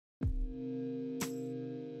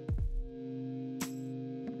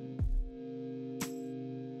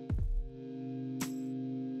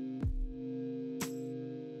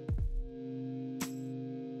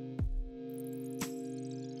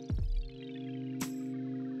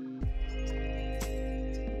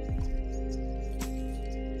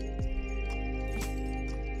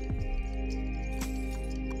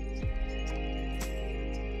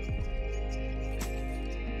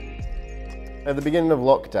At the beginning of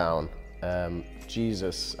lockdown,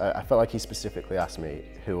 Jesus, I felt like he specifically asked me,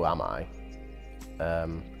 who am I?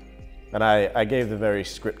 And I gave the very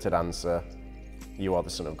scripted answer, you are the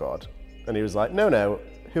Son of God. And he was like, no,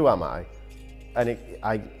 who am I? And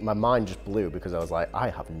my mind just blew because I was like, I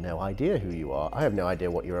have no idea who you are. I have no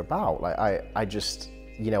idea what you're about. Like, I just,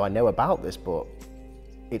 I know about this, but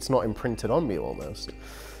it's not imprinted on me almost.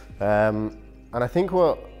 And I think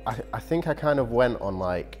I kind of went on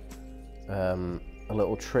like a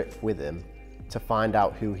little trip with him to find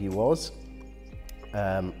out who he was.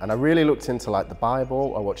 And I really looked into like the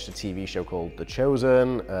Bible. I watched a TV show called The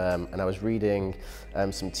Chosen, and I was reading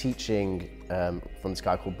some teaching from this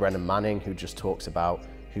guy called Brennan Manning, who just talks about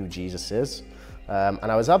who Jesus is. And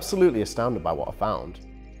I was absolutely astounded by what I found.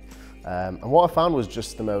 And what I found was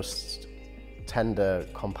just the most tender,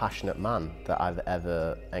 compassionate man that I've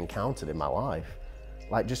ever encountered in my life.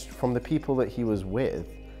 Like, just from the people that he was with,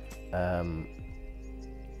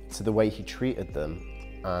 to the way he treated them,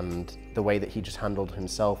 and the way that he just handled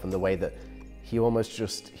himself, and the way that he almost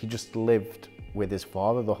just lived with his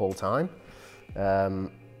Father the whole time.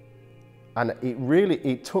 And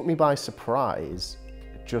it took me by surprise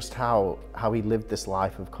just how he lived this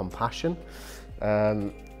life of compassion,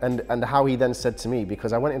 and how he then said to me,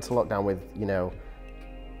 because I went into lockdown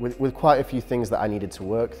with quite a few things that I needed to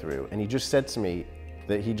work through, and he just said to me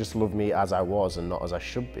that he just loved me as I was and not as I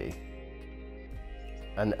should be.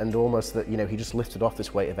 And almost that, he just lifted off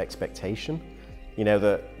this weight of expectation,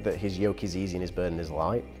 that his yoke is easy and his burden is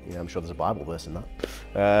light. I'm sure there's a Bible verse in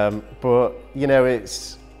that. But,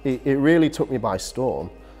 it really took me by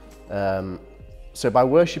storm. So by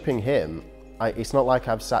worshiping him, it's not like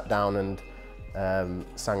I've sat down and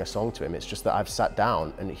sang a song to him. It's just that I've sat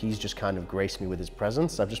down and he's just kind of graced me with his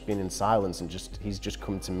presence. I've just been in silence, and he's just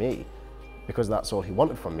come to me, because that's all he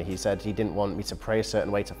wanted from me. He said he didn't want me to pray a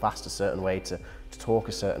certain way, to fast a certain way, to talk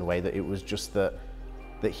a certain way, that it was just that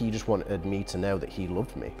he just wanted me to know that he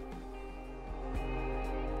loved me.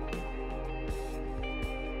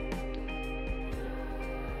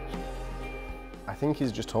 I think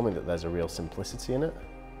he's just told me that there's a real simplicity in it.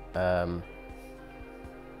 That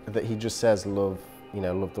he just says, love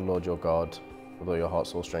the Lord your God with all your heart,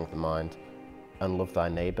 soul, strength and mind, and love thy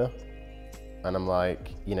neighbor. And I'm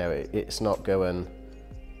like, it's not go and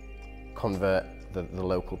convert the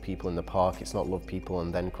local people in the park. It's not love people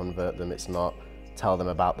and then convert them. It's not tell them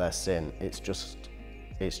about their sin. It's just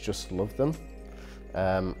love them.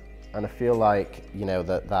 And I feel like,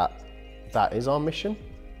 that is our mission.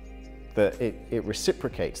 That it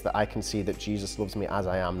reciprocates, that I can see that Jesus loves me as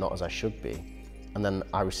I am, not as I should be. And then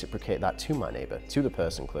I reciprocate that to my neighbor, to the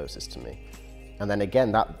person closest to me. And then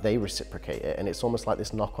again, that they reciprocate it, and it's almost like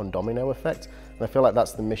this knock-on domino effect. And I feel like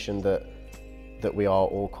that's the mission that we are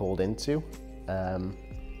all called into. And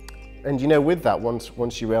with that,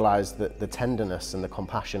 once you realize that the tenderness and the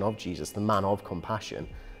compassion of Jesus, the man of compassion,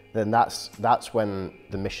 then that's when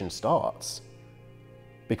the mission starts.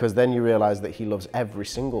 Because then you realize that he loves every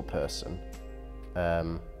single person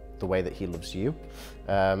the way that he loves you.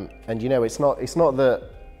 And it's not that.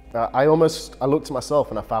 I looked at myself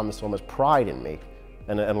and I found this almost pride in me,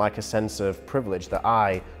 and like a sense of privilege that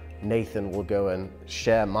I, Nathan, will go and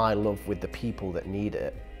share my love with the people that need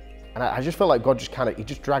it. And I just felt like God he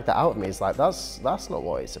just dragged that out of me. It's like, that's not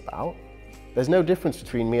what it's about. There's no difference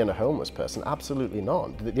between me and a homeless person, absolutely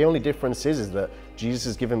none. The only difference is that Jesus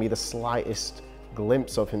has given me the slightest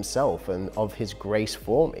glimpse of himself and of his grace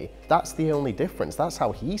for me. That's the only difference. That's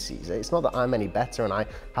how he sees it. It's not that I'm any better and I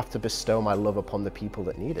have to bestow my love upon the people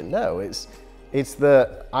that need it. No, it's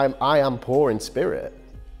that I am poor in spirit,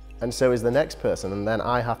 and so is the next person, and then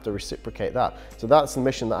I have to reciprocate that. So that's the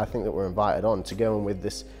mission that I think that we're invited on, to go in with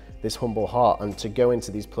this humble heart, and to go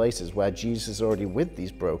into these places where Jesus is already with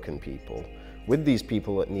these broken people, with these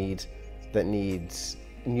people that need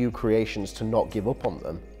new creations, to not give up on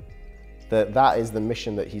them. That is the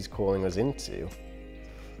mission that he's calling us into.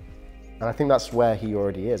 And I think that's where he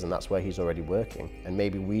already is, and that's where he's already working. And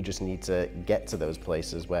maybe we just need to get to those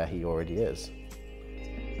places where he already is.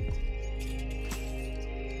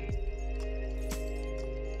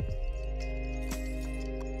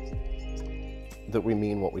 That we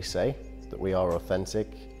mean what we say, that we are authentic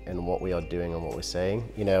in what we are doing and what we're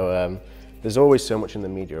saying. There's always so much in the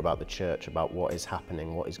media about the church, about what is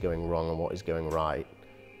happening, what is going wrong and what is going right.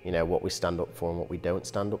 What we stand up for and what we don't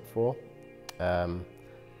stand up for. And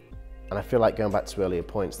I feel like, going back to earlier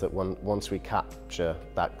points, that once we capture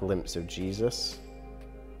that glimpse of Jesus,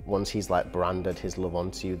 once he's like branded his love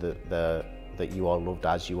onto you, that you are loved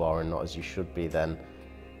as you are and not as you should be, then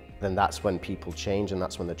that's when people change, and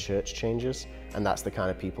that's when the church changes, and that's the kind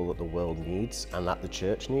of people that the world needs and that the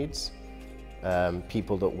church needs.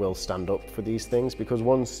 people that will stand up for these things. Because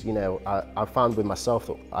once, you know, I found with myself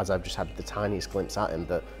that as I've just had the tiniest glimpse at him,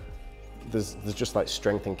 that there's just like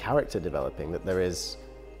strength and character developing, that there is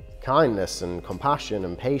kindness and compassion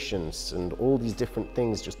and patience and all these different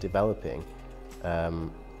things just developing.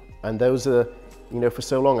 And those are, you know, for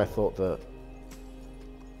so long I thought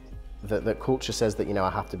that culture says that, you know,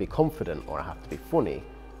 I have to be confident, or I have to be funny,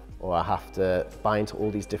 or I have to buy into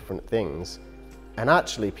all these different things. And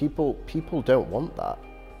actually people don't want that.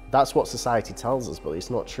 That's what society tells us, but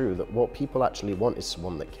it's not true. That what people actually want is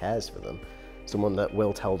someone that cares for them, someone that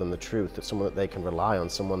will tell them the truth, that someone that they can rely on,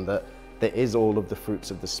 someone that is all of the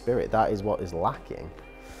fruits of the Spirit. That is what is lacking.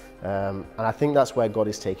 And I think that's where God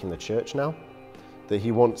is taking the church now, that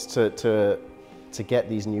he wants to get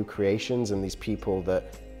these new creations and these people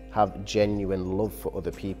that have genuine love for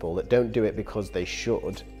other people, that don't do it because they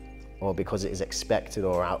should, or because it is expected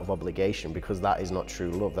or out of obligation, because that is not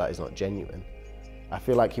true love, that is not genuine. I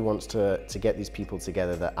feel like he wants to get these people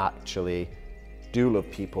together that actually do love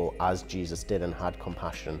people as Jesus did and had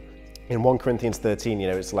compassion. In 1 Corinthians 13, you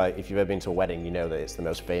know, it's like, if you've ever been to a wedding, you know that it's the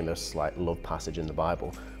most famous like love passage in the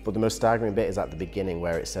Bible. But the most staggering bit is at the beginning,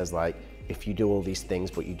 where it says like, if you do all these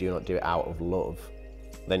things but you do not do it out of love,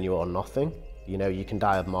 then you are nothing. You know, you can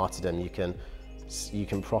die of martyrdom, you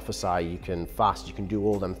can prophesy, you can fast, you can do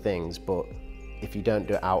all them things, but if you don't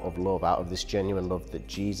do it out of love, out of this genuine love that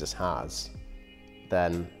Jesus has,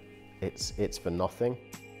 then it's for nothing.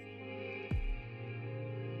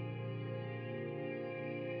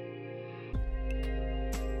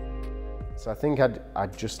 So I think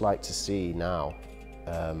I'd just like to see now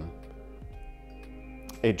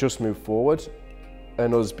it just move forward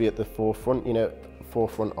and us be at the forefront, you know,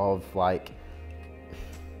 forefront of like,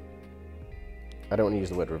 I don't want to use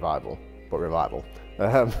the word revival, but revival.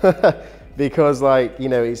 Because like, you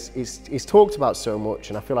know, it's talked about so much,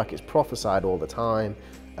 and I feel like it's prophesied all the time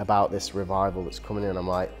about this revival that's coming in. I'm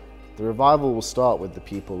like, the revival will start with the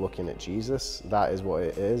people looking at Jesus. That is what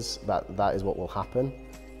it is. That is what will happen.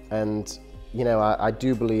 And, you know, I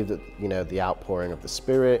do believe that, you know, the outpouring of the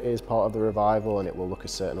Spirit is part of the revival, and it will look a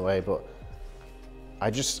certain way. But I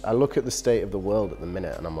look at the state of the world at the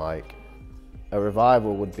minute, and I'm like, a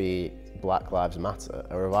revival would be Black Lives Matter.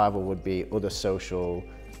 A revival would be other social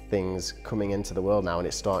things coming into the world now, and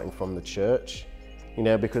it's starting from the church. You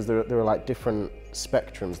know, because there are like different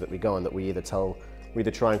spectrums that we go on, that we either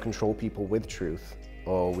try and control people with truth,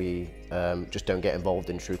 or we just don't get involved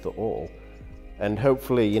in truth at all. And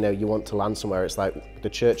hopefully, you know, you want to land somewhere, it's like the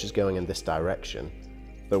church is going in this direction,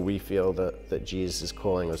 that we feel that Jesus is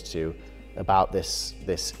calling us to, about this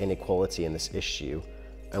inequality and this issue,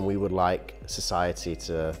 and we would like society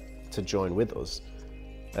to join with us.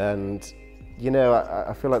 And, you know,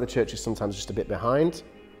 I feel like the church is sometimes just a bit behind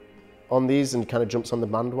on these and kind of jumps on the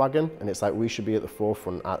bandwagon, and it's like we should be at the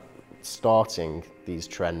forefront at starting these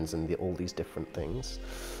trends and all these different things.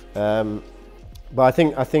 But I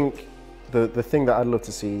think the thing that I'd love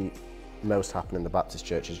to see most happen in the Baptist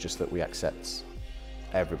church is just that we accept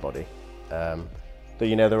everybody. That,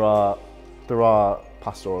 you know, there are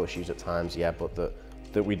pastoral issues at times, yeah, but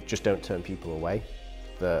that we just don't turn people away.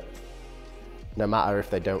 That no matter if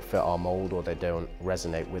they don't fit our mold or they don't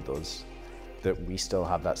resonate with us, that we still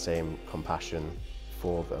have that same compassion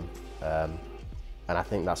for them. And I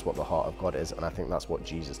think that's what the heart of God is, and I think that's what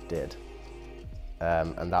Jesus did.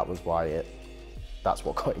 And that was why that's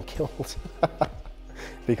what got him killed.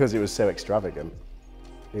 Because it was so extravagant.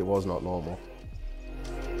 It was not normal.